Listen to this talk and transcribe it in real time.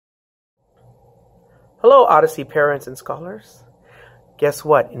Hello, Odyssey parents and scholars. Guess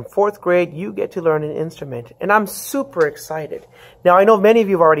what? In 4th grade, you get to learn an instrument, and I'm super excited. Now, I know many of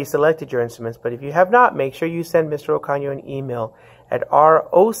you have already selected your instruments, but if you have not, make sure you send Mr. Ocanio an email at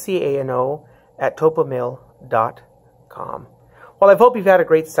rocano@topamail.com. Well, I hope you've had a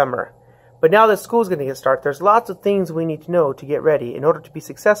great summer. But now that school's going to get started, there's lots of things we need to know to get ready in order to be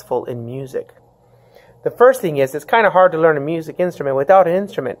successful in music. The first thing is, it's kind of hard to learn a music instrument without an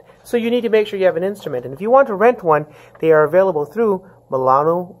instrument. So you need to make sure you have an instrument. And if you want to rent one, they are available through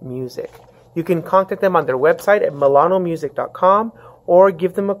Milano Music. You can contact them on their website at milanomusic.com or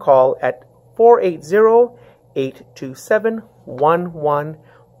give them a call at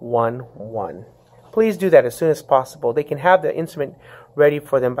 480-827-1111. Please do that as soon as possible. They can have the instrument ready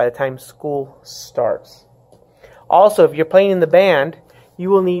for them by the time school starts. Also, if you're playing in the band,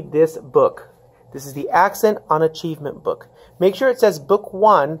 you will need this book. This is the Accent on Achievement book. Make sure it says Book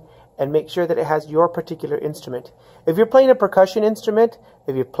 1 and make sure that it has your particular instrument. If you're playing a percussion instrument,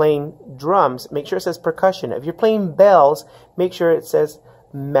 if you're playing drums, make sure it says percussion. If you're playing bells, make sure it says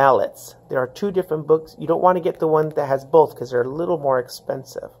mallets. There are 2 different books. You don't want to get the one that has both because they're a little more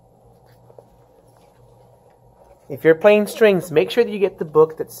expensive. If you're playing strings, make sure that you get the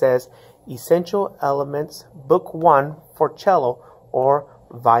book that says Essential Elements Book 1 for cello or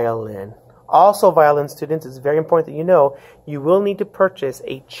violin. Also, violin students, it's very important that you know you will need to purchase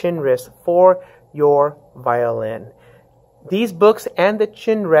a chin rest for your violin. These books and the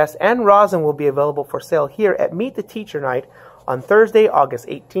chin rest and rosin will be available for sale here at Meet the Teacher Night on Thursday, August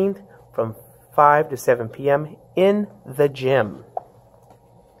 18th from 5 to 7 p.m. in the gym.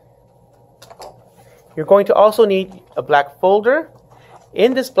 You're going to also need a black folder.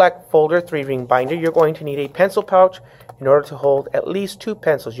 In this black folder 3-ring binder, you're going to need a pencil pouch in order to hold at least 2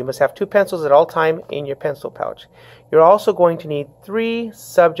 pencils. You must have 2 pencils at all time in your pencil pouch. You're also going to need 3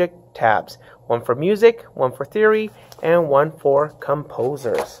 subject tabs. 1 for music, 1 for theory, and 1 for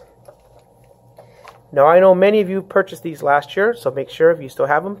composers. Now, I know many of you purchased these last year, so make sure if you still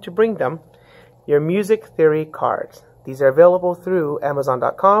have them to bring them. Your music theory cards. These are available through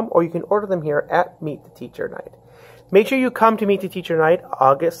Amazon.com, or you can order them here at Meet the Teacher Night. Make sure you come to Meet the Teacher Night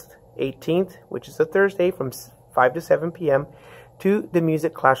August 18th, which is a Thursday, from 5 to 7 p.m. to the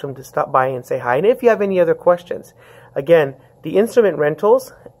music classroom to stop by and say hi. And if you have any other questions, again, the instrument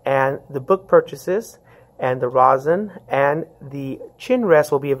rentals and the book purchases and the rosin and the chin rest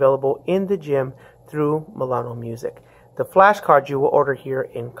will be available in the gym through Milano Music. The flashcards you will order here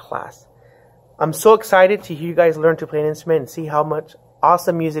in class. I'm so excited to hear you guys learn to play an instrument and see how much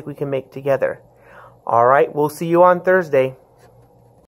awesome music we can make together. All right, we'll see you on Thursday.